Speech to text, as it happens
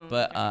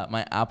But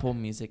my Apple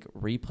Music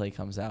replay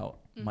comes out.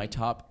 Mm-hmm. My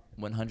top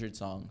 100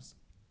 songs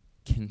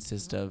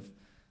consist of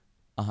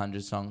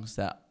 100 songs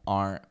that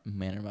aren't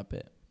Man or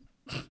Muppet.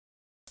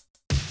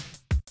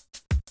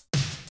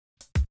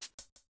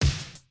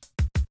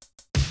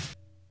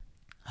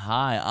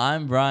 Hi,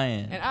 I'm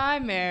Brian. And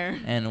I'm Mare.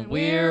 And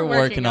we're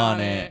working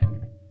on it.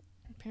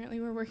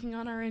 Apparently we're working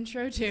on our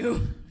intro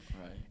too.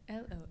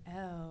 Right.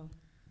 LOL.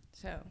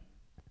 So,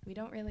 we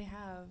don't really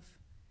have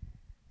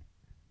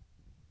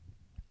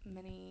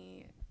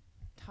many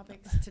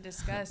topics to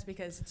discuss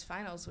because it's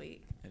finals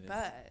week.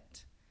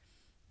 But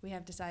we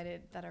have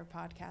decided that our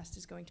podcast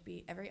is going to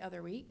be every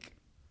other week.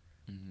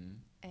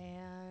 Mm-hmm.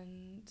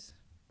 And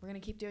we're going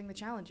to keep doing the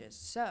challenges.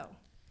 So,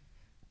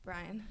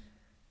 Brian,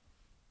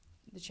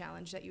 the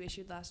challenge that you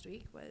issued last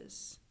week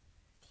was...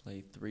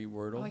 Play 3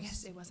 Wordles. Oh, I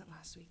guess it wasn't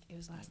last week. It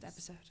was last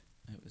episode.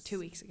 It was 2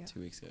 weeks ago. 2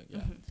 weeks ago,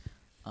 yeah.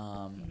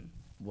 Mm-hmm.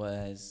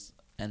 Was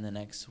in the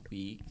next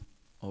week,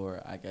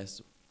 or I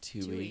guess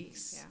 2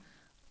 weeks. Yeah.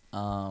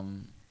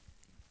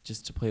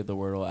 Just to play the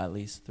Wordle at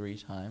least 3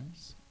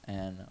 times.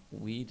 And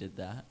we did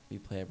that. We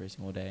play every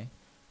single day.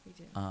 We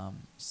did.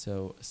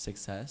 So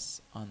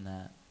success on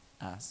that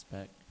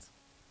aspect.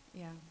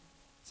 Yeah.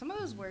 Some of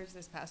those words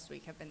this past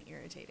week have been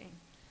irritating.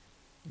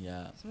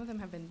 Yeah. Some of them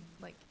have been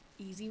like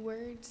easy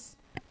words.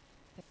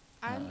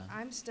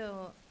 I'm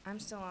still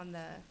on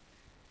the,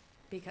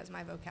 because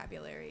my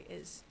vocabulary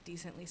is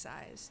decently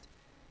sized,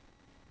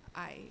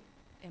 I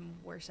am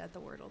worse at the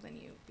Wordle than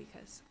you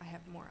because I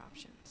have more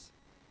options.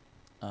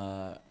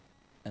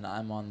 And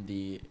I'm on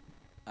the,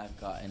 I've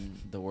gotten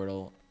the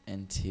Wordle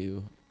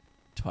into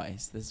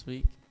twice this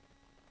week.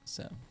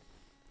 So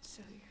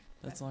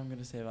that's all I'm going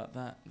to say about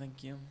that.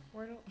 Thank you.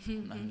 Wordle?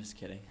 No, I'm just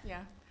kidding.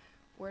 Yeah.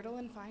 Wordle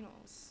and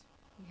finals.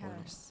 We had Wordle.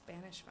 our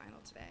Spanish final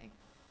today.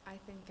 I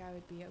think I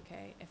would be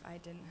okay if I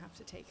didn't have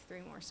to take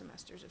 3 more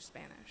semesters of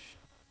Spanish.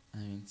 I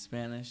mean,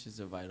 Spanish is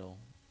a vital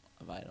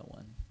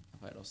one,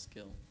 a vital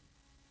skill.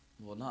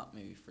 Well, not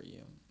maybe for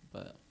you,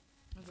 but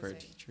for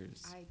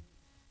teachers.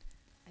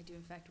 I do,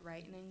 in fact,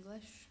 write in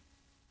English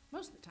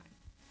most of the time.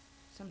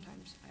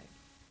 Sometimes I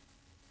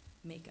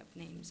make up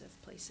names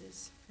of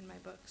places in my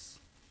books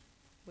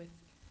with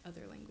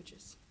other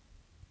languages.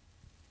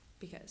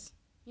 Because,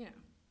 you know.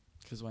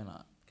 Because why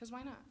not? Because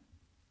why not?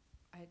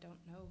 I don't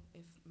know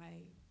if my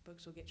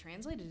books will get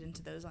translated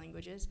into those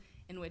languages,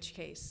 in which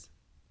case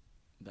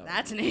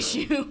that's an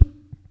issue.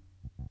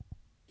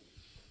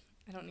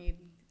 I don't need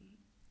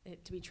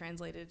it to be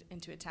translated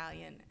into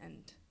Italian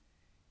and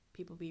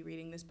people be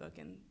reading this book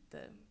and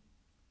the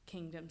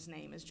kingdom's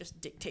name is just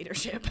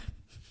dictatorship.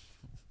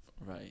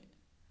 Right.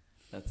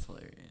 That's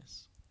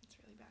hilarious. It's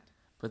really bad.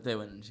 But they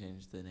wouldn't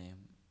change the name.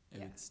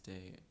 It would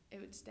stay. It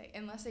would stay,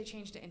 unless they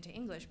changed it into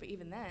English. But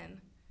even then,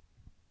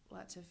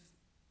 lots of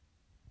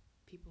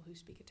people who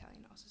speak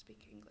Italian also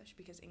speak English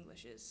because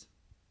English is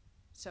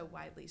so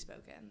widely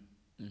spoken.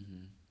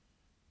 Mm-hmm.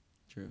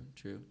 True.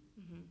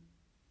 Mm-hmm.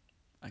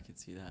 I could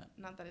see that.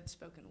 Not that it's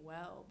spoken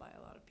well by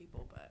a lot of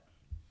people, but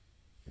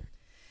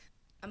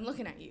I'm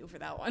looking at you for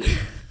that one.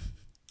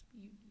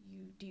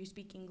 Do you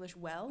speak English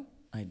well?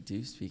 I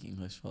do speak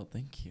English well,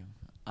 thank you.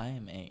 I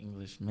am an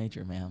English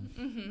major, ma'am.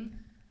 Mm-hmm.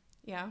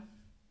 Yeah.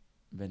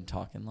 Been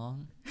talking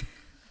long?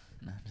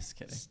 No, I'm just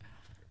kidding.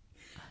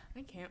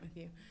 I can't with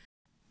you.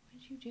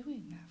 What are you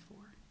doing that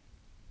for?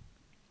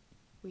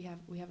 We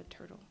have a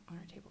turtle on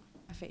our table,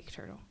 a fake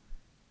turtle.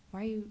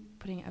 Why are you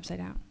putting it upside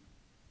down?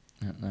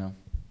 I don't know.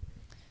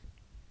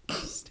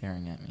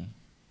 Staring at me.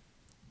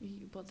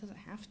 Well, it doesn't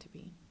have to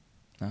be.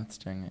 Now it's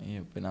staring at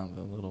you, but now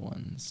the little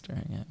one's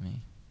staring at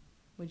me.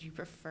 Would you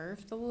prefer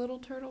if the little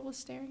turtle was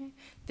staring at you?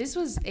 This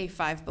was a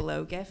Five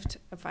Below gift,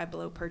 a Five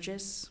Below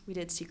purchase. We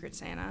did Secret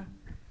Santa.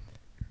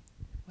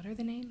 What are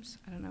the names?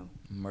 I don't know.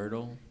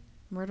 Myrtle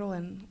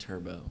and...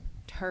 Turbo.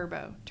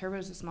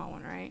 Turbo's the small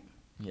one, right?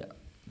 Yeah,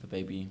 the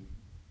baby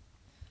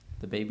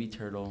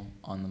turtle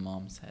on the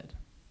mom's head.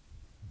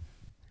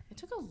 It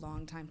took a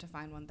long time to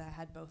find one that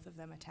had both of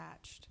them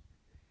attached.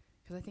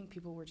 Because I think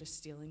people were just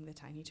stealing the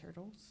tiny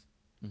turtles.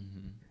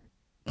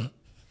 Mm-hmm.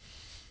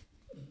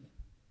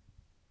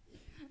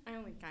 I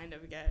only kind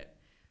of get,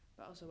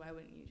 but also why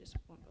wouldn't you just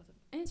want both of them?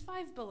 And it's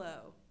Five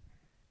Below.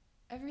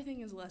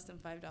 Everything is less than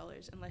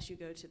 $5 unless you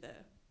go to the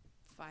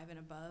 5 and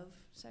above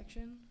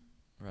section.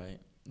 Right.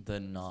 The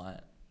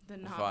not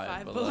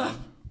five below.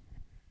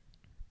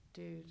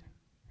 Dude,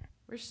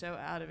 we're so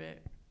out of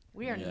it.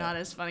 We are not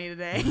as funny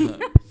today.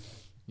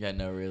 Yeah,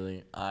 no,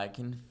 really. I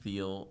can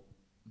feel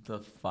the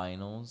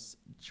finals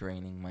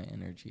draining my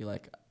energy.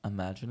 Like,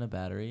 imagine a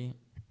battery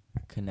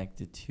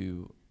connected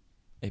to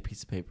a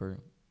piece of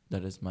paper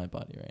that is my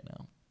body right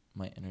now.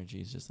 My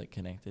energy is just, like,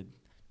 connected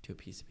to a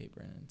piece of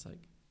paper, and it's,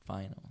 like,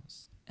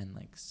 finals and,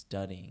 like,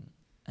 studying.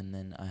 And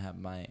then I have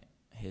my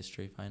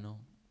history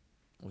final,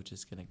 which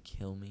is going to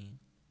kill me,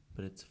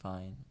 but it's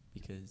fine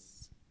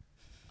because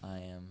I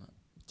am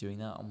doing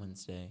that on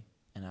Wednesday,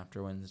 and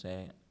after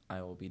Wednesday,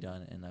 I will be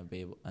done, and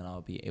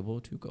I'll be able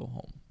to go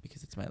home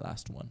because it's my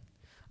last one.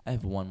 I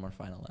have one more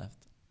final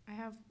left. I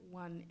have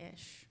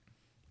one-ish.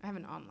 I have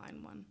an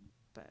online one,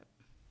 but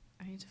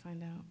I need to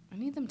find out. I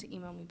need them to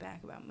email me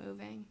back about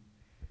moving.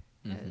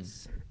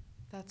 Because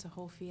that's a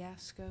whole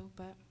fiasco,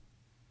 but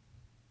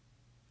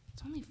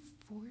it's only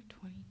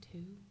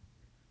 4:22.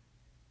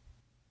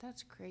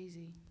 That's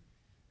crazy.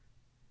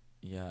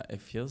 Yeah,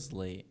 it feels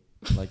late.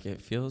 Like,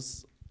 it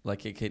feels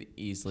like it could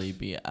easily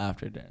be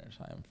after dinner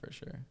time for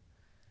sure.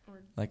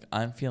 Like,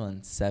 I'm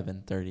feeling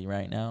 7:30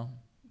 right now.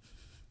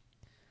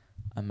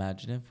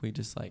 Imagine if we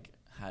just, like,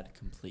 had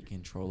complete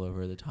control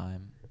over the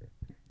time.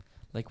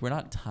 Like, we're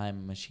not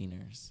time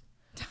machiners.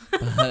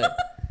 But,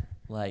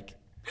 like,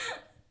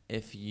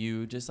 if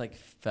you just, like,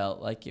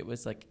 felt like it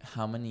was, like,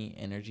 how many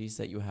energies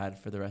that you had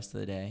for the rest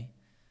of the day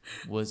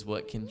was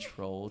what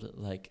controlled,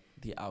 like,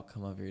 the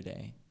outcome of your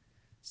day.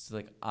 So,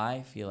 like,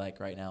 I feel like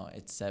right now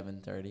it's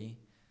 7:30.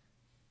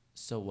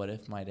 So what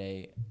if my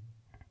day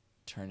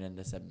turned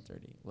into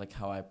 7:30? Like,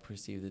 how I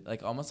perceived it.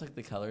 Like, almost like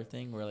the color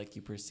thing where, like,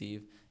 you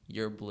perceive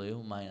your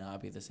blue might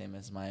not be the same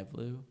as my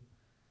blue.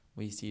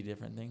 We see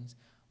different things.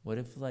 What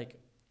if,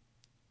 like,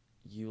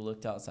 you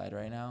looked outside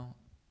right now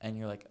and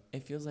you're like,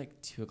 it feels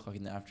like 2 o'clock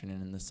in the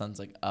afternoon and the sun's,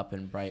 like, up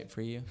and bright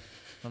for you.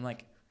 I'm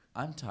like,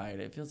 I'm tired.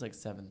 It feels like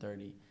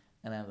 7:30.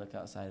 And I look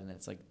outside and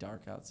it's, like,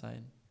 dark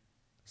outside.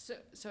 So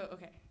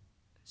okay.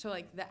 So,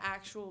 like, the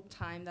actual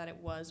time that it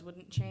was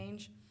wouldn't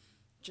change,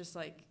 just,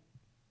 like,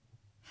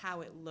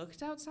 how it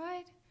looked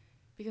outside?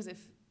 Because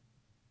if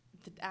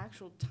the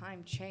actual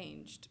time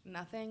changed,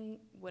 nothing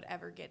would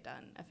ever get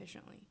done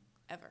efficiently,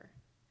 ever.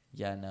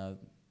 Yeah, no,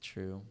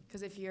 true.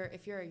 Because if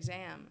your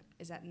exam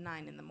is at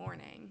 9 in the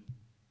morning,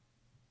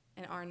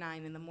 and our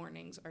 9 in the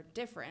mornings are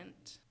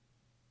different,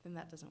 then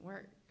that doesn't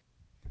work.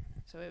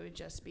 So it would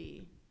just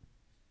be,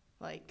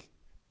 like,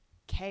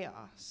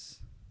 chaos.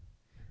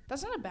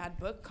 That's not a bad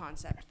book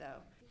concept,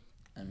 though.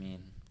 I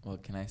mean,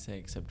 what can I say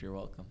except you're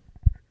welcome?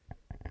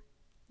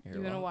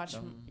 You want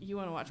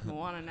to watch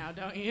Moana now,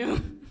 don't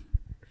you?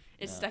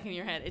 It's stuck in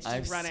your head. It's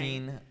just running. I've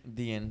seen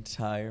the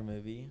entire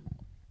movie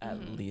at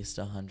least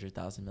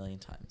 100,000 million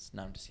times.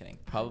 No, I'm just kidding.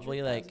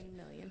 Probably like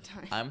million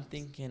times. I'm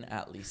thinking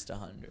at least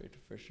 100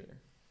 for sure.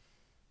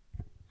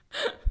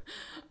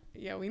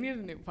 Yeah, we need a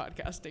new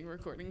podcasting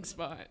recording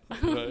spot.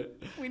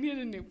 What? We need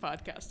a new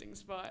podcasting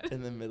spot.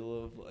 In the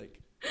middle of, like,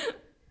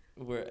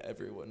 where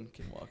everyone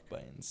can walk by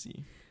and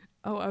see.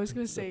 Oh, I was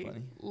going to say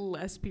funny.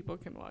 Less people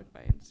can walk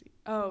by and see.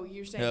 Oh,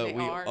 you're saying No, they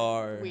we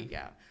are?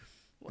 yeah.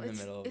 Well, in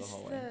the middle of the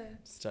hallway.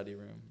 Study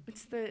room.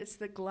 It's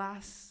the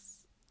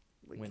glass.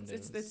 Like,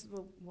 windows.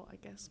 Well, I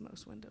guess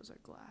most windows are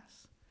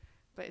glass.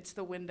 But it's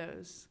the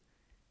windows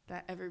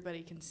that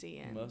everybody can see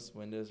in. Most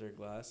windows are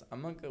glass.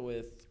 I'm going to go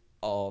with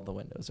all the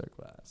windows are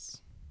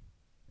glass.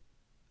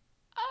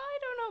 I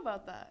don't know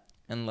about that.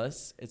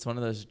 Unless it's one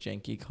of those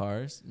janky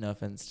cars. No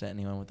offense to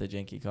anyone with a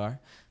janky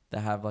car.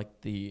 That have,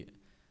 like, the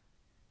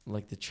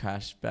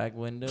trash bag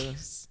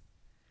windows.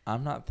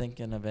 I'm not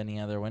thinking of any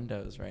other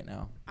windows right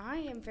now. I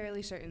am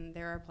fairly certain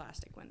there are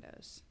plastic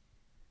windows.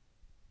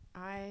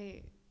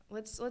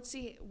 Let's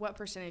see what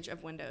percentage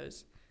of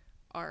windows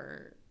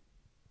are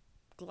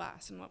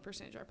glass and what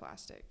percentage are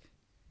plastic.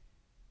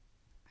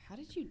 How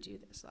did you do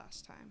this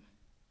last time?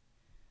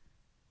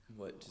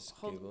 What, just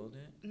Googled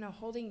it? No,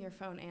 holding your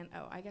phone and,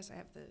 I guess I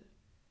have the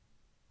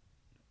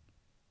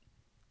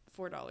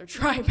 $4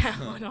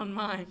 tripod on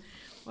mine.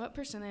 What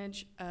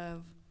percentage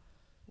of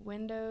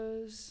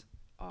windows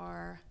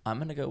are I'm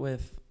going to go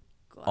with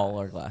glass? All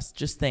are glass.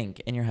 Just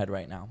think in your head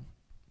right now.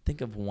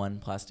 Think of one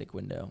plastic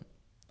window.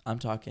 I'm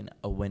talking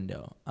a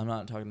window. I'm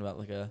not talking about,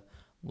 like, a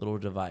little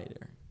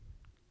divider.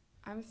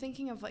 I'm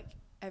thinking of, like,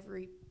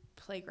 every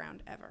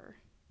playground ever.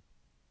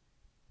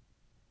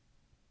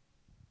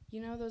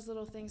 You know those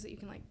little things that you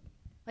can,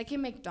 like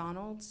in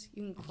McDonald's,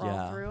 you can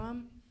crawl through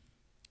them?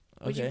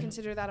 Would you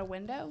consider that a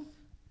window?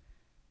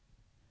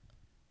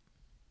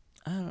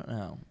 I don't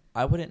know.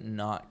 I wouldn't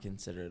not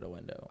consider it a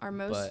window. Our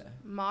most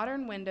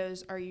modern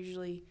windows are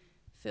usually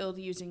filled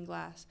using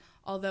glass,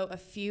 although a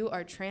few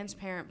are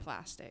transparent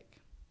plastic.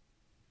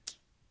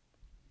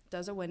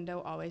 Does a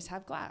window always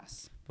have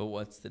glass? But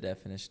what's the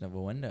definition of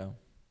a window?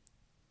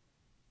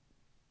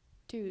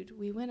 Dude,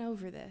 we went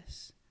over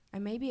this. I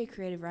may be a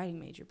creative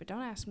writing major, but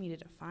don't ask me to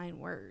define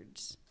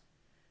words.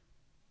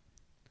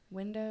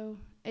 Window,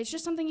 it's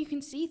just something you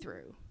can see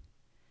through.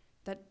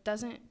 That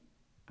doesn't,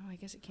 I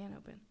guess it can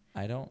open.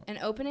 An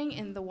opening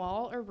in the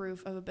wall or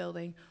roof of a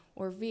building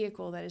or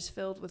vehicle that is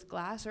filled with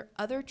glass or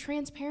other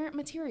transparent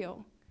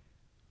material.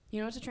 You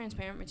know what's a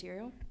transparent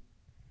material?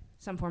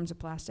 Some forms of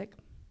plastic.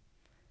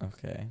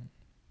 Okay.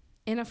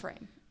 In a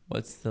frame.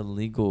 What's the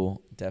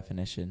legal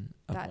definition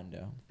of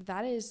window?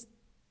 That is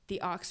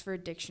the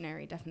Oxford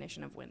Dictionary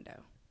definition of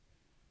window.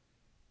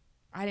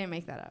 I didn't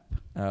make that up.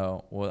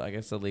 Oh, well, I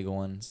guess the legal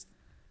one's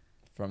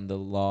from the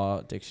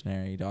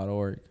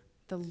lawdictionary.org.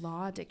 The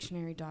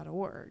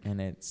lawdictionary.org.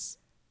 And it's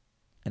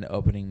an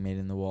opening made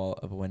in the wall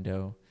of a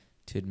window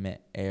to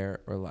admit air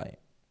or light.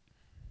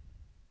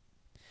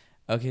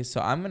 Okay,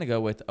 so I'm going to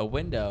go with a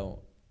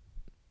window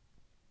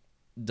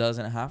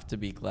doesn't have to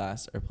be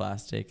glass or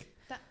plastic.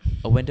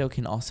 A window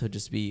can also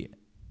just be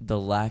the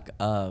lack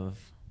of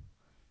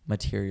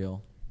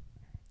material.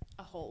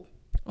 A hole.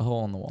 A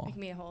hole in the wall. Make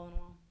me a hole in the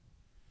wall.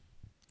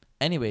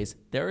 Anyways,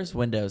 there is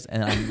windows,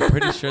 and I'm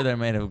pretty sure they're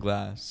made of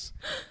glass.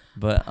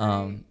 But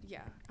I'm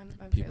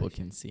people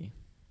can see.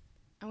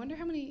 I wonder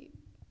how many,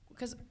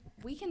 because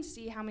we can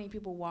see how many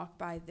people walk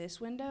by this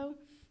window,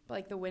 but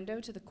like the window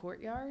to the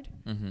courtyard,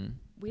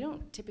 we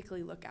don't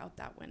typically look out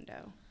that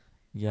window.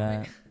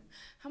 Yeah.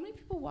 How many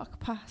people walk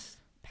past?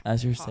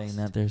 As you're saying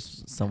that,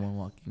 there's someone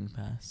walking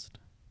past.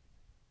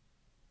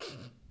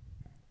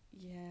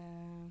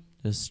 Yeah.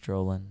 Just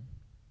strolling.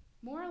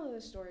 Moral of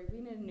the story, we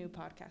need a new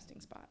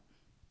podcasting spot.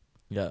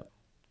 Yep.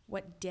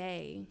 What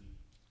day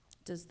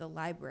does the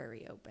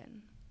library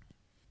open?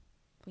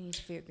 We need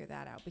to figure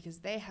that out because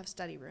they have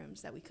study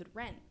rooms that we could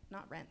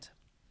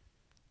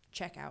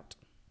check out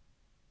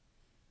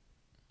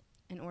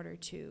in order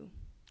to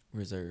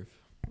reserve.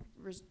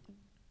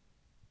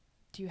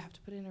 Do you have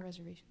to put in a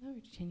reservation though,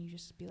 or can you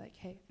just be like,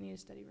 hey, I need a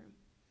study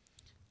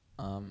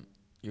room?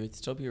 You would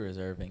still be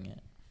reserving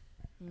it.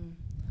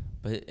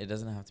 But it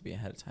doesn't have to be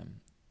ahead of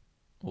time.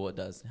 Well, it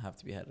does have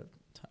to be ahead of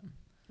time.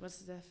 What's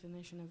the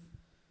definition of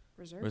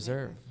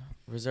reserve?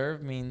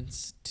 Reserve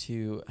means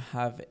to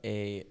have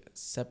a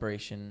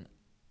separation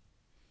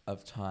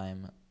of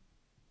time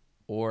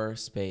or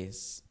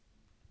space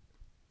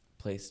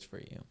placed for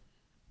you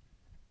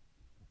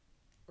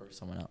or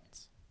someone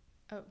else.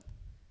 Oh.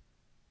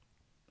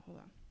 Hold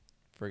on.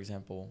 For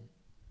example,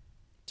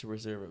 to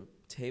reserve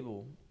a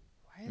table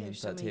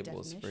means that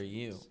table is for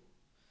you.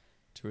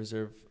 To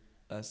reserve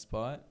a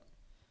spot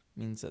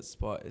means that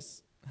spot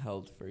is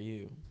held for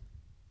you.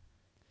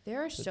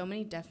 There are so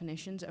many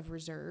definitions of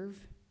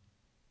reserve.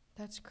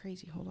 That's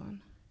crazy. Hold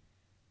on.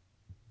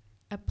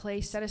 A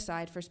place set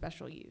aside for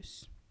special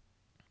use.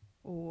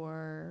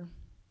 Or,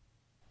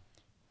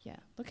 yeah,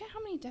 look at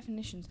how many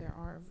definitions there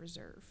are of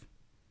reserve.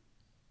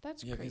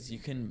 That's crazy. Yeah, because you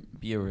can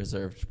be a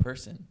reserved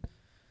person.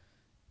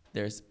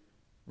 There's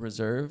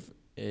reserve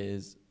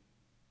is,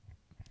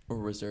 or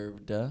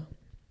reserved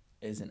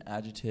is an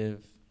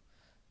adjective.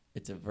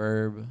 It's a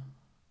verb.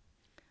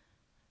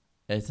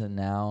 It's a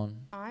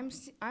noun. I'm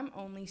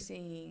only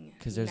seeing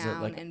there's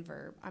noun and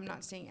verb. I'm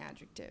not seeing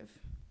adjective.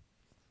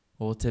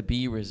 Well, to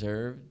be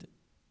reserved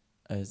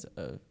is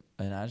an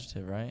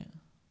adjective, right?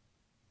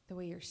 The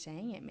way you're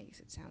saying it makes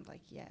it sound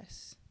like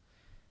yes.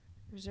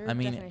 Reserved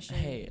definition.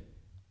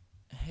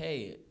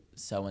 Hey,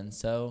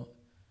 so-and-so,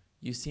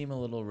 you seem a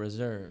little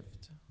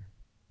reserved.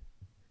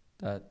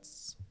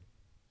 That's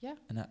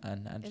an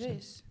adjective. It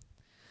is.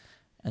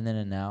 And then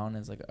a noun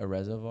is like a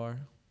reservoir.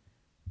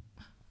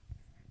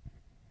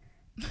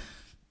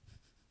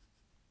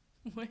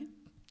 What?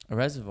 A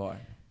reservoir.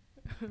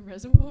 A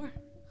reservoir?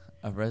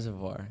 A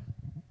reservoir.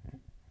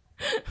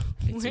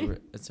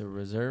 It's a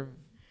reserve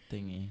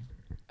thingy.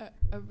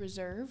 A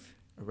reserve?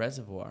 A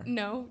reservoir.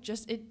 No,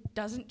 just it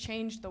doesn't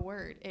change the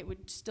word. It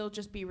would still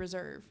just be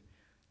reserve.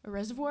 A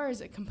reservoir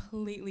is a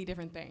completely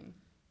different thing.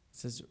 It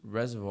says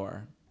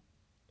reservoir.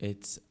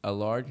 It's a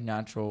large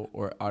natural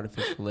or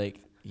artificial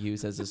lake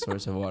used as a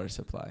source of water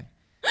supply.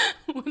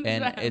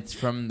 And it's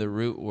from the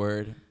root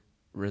word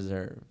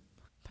reserve.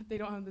 But they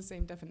don't have the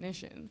same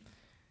definition.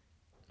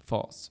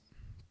 False.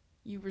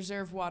 You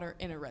reserve water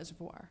in a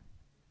reservoir.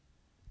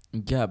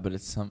 Yeah, but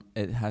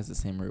it has the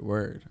same root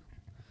word.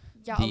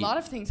 Yeah, a lot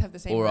of things have the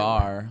same root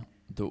word.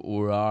 The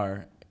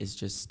urar is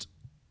just...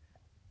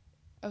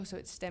 Oh, so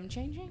it's stem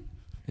changing?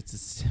 It's a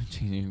stem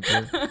changing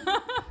word.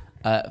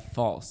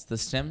 False. The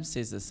stem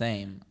stays the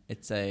same.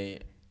 It's a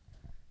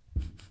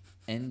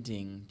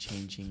ending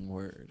changing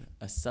word.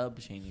 A sub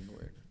changing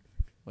word.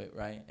 Wait,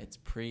 right? It's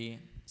pre,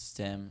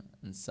 stem,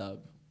 and sub.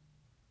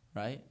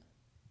 Right?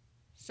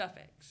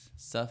 Suffix.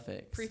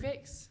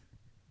 Prefix.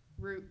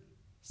 Root.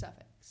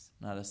 Suffix.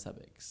 Not a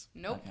suffix.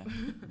 Nope. Okay.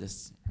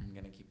 I'm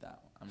gonna keep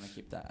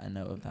that. I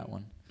know of that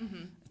one.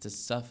 Mm-hmm. It's a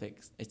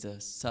suffix. It's a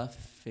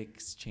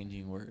suffix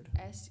changing word.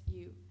 SUFFIX.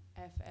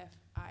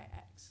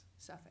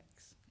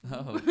 Suffix.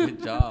 Oh,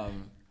 good job.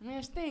 I mean,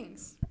 there's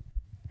things.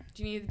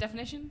 Do you need the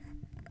definition?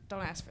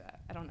 Don't ask for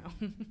that. I don't know.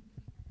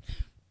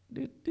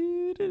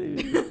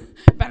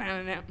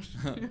 Banana.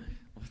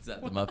 What's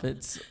that? The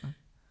Muppets?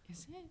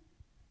 Is it?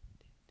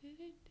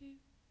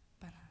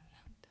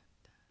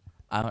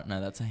 I don't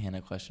know. That's a Hannah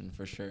question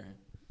for sure.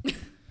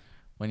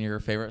 When your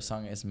favorite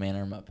song is Man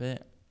or Muppet.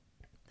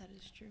 That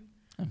is true.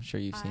 I'm sure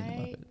you've seen the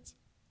Muppets.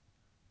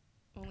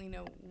 Only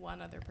know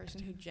one other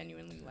person who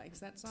genuinely likes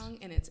that song,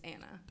 and it's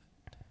Anna.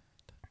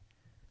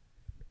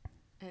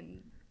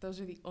 And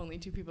those are the only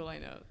two people I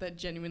know that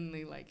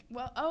genuinely like.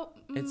 Well,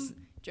 it's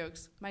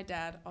jokes. My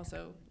dad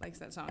also likes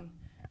that song,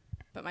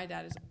 but my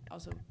dad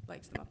also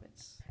likes the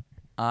Muppets.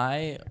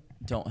 I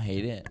don't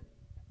hate it.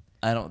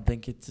 I don't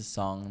think it's a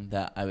song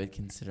that I would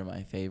consider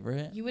my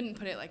favorite. You wouldn't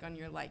put it like on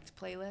your liked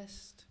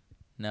playlist?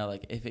 No,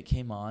 like if it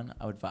came on,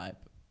 I would vibe.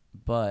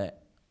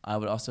 But I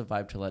would also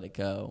vibe to Let It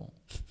Go.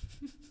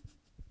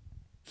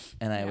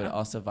 And I would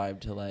also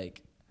vibe to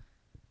like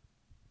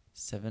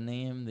 7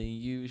 a.m. the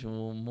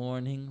usual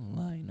morning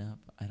lineup.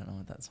 I don't know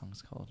what that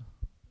song's called.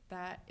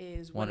 That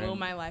is When Will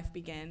My Life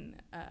Begin?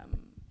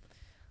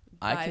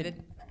 I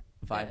could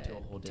vibe to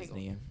a whole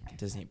Disney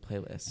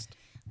playlist.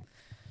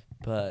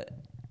 But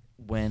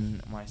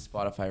when my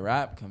Spotify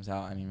Rap comes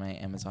out, I mean my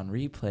Amazon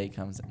Replay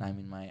comes, I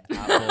mean my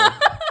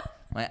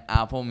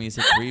Apple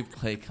Music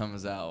Replay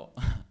comes out.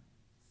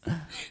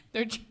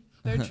 They're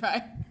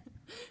trying.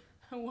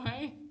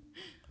 Why?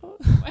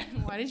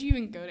 Why did you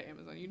even go to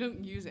Amazon? You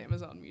don't use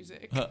Amazon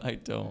Music. I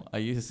don't. I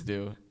used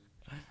to.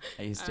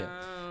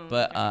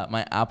 But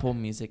my Apple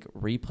Music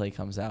Replay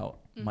comes out.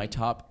 Mm-hmm. My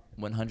top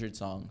 100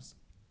 songs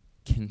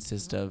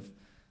consist of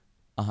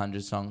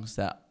 100 songs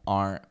that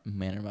aren't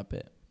Man or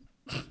Muppet.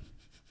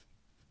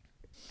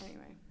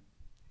 Anyway,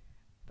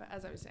 but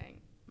as I was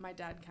saying, my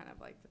dad kind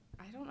of like,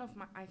 I don't know if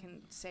I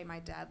can say my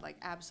dad like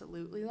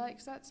absolutely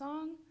likes that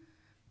song,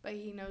 but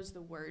he knows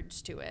the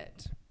words to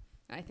it,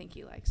 and I think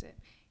he likes it.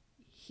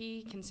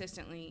 He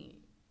consistently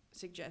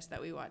suggests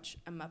that we watch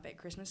A Muppet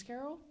Christmas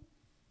Carol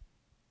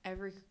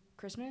every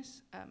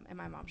Christmas, and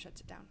my mom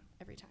shuts it down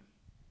every time.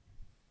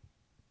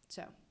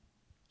 So,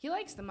 he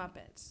likes the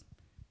Muppets.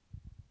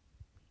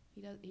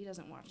 He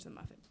doesn't watch the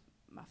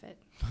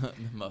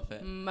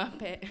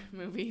Muppet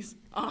movies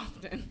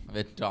often.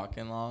 Been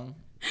talking long?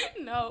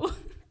 No.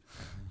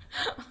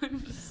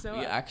 I'm so.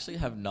 We actually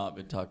have not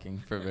been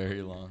talking for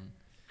very long.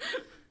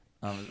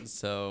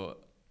 So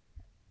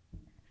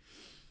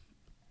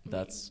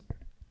that's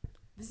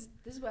this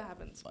is what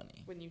happens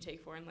funny when you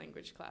take foreign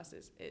language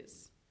classes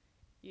is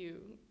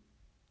you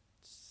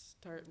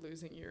start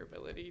losing your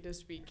ability to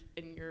speak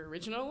in your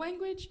original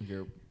language.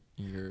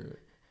 Your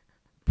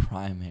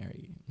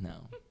primary.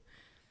 No.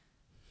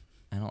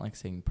 I don't like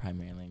saying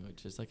primary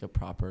language. It's like a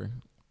proper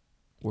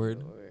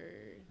word.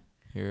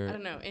 I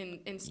don't know.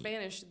 In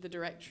Spanish, the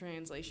direct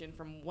translation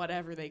from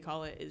whatever they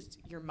call it is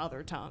your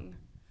mother tongue.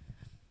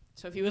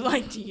 So if you would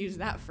like to use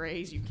that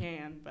phrase, you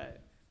can,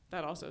 but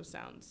that also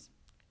sounds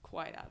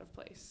quite out of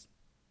place.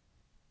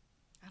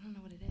 I don't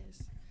know what it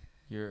is.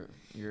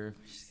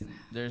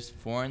 There's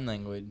foreign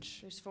language.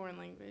 There's foreign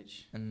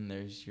language. And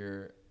there's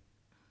your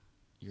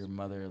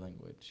mother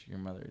language, your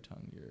mother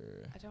tongue,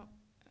 I don't.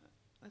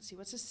 Let's see.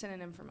 What's a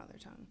synonym for mother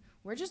tongue?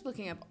 We're just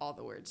looking up all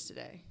the words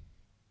today.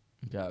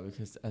 Yeah,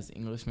 because as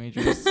English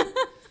majors,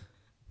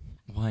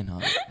 why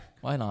not?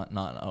 Why not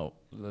not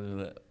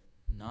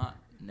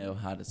know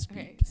how to speak?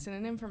 Okay,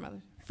 synonym for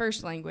mother.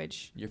 First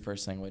language. Your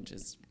first language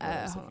is what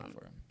I was looking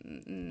for.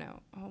 No,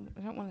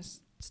 I don't want to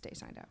stay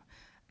signed out.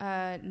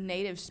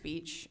 Native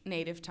speech,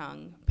 native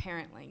tongue,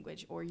 parent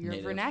language, or your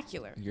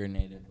vernacular. Your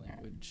native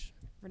language.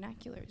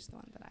 Vernacular is the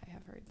one that I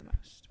have heard the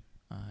most.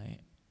 I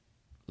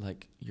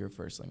like your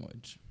first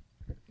language.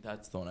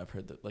 That's the one I've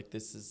heard that, like,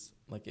 this is,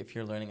 like, if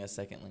you're learning a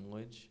second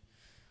language,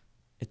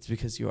 it's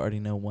because you already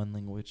know one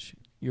language,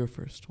 your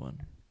first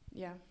one.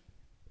 Yeah.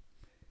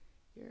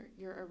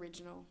 Your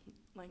original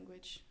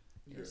language.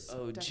 Your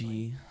OG,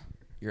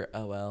 your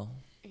OL.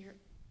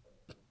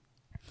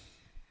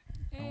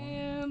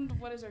 And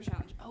what is our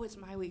challenge? Oh, it's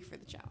my week for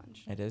the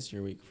challenge. It is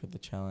your week for the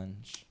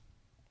challenge.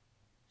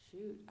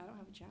 Shoot, I don't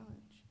have a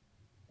challenge.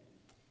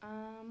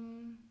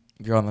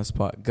 You're on the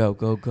spot. Go.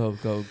 Okay.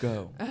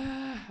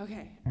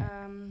 I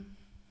don't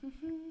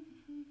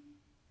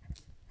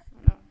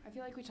know. I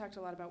feel like we talked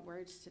a lot about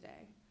words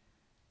today.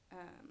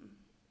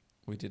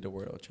 We did a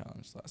Wordle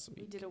challenge last week.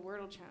 We did a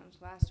Wordle challenge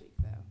last week,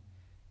 though.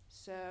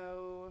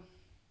 So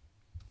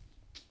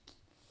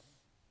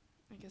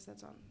I guess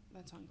that's on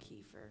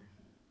key for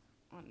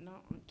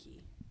not on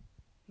key,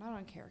 not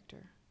on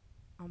character,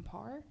 on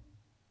par.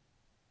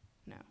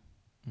 No.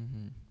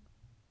 Mm-hmm.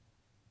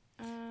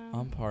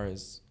 On par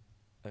is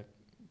a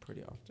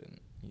pretty often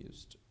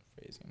used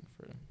phrasing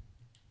for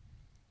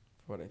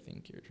what I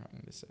think you're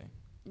trying to say.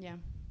 Yeah.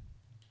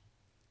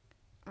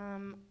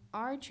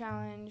 Our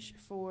challenge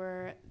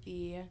for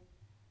the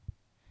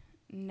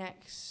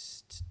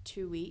next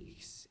 2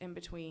 weeks in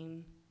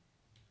between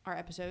our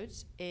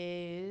episodes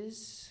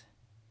is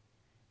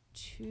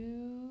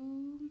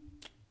to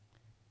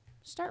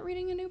start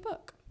reading a new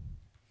book.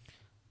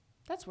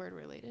 That's word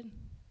related.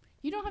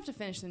 You don't have to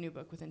finish the new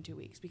book within 2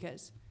 weeks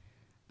because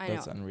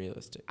that's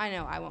unrealistic. I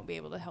know I won't be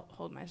able to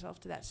hold myself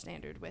to that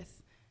standard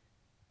with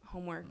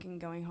homework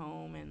and going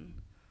home and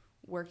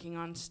working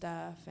on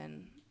stuff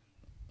and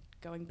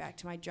going back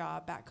to my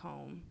job back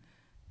home.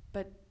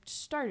 But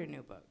start a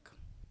new book.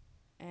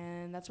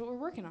 And that's what we're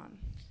working on.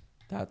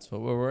 That's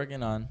what we're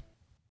working on.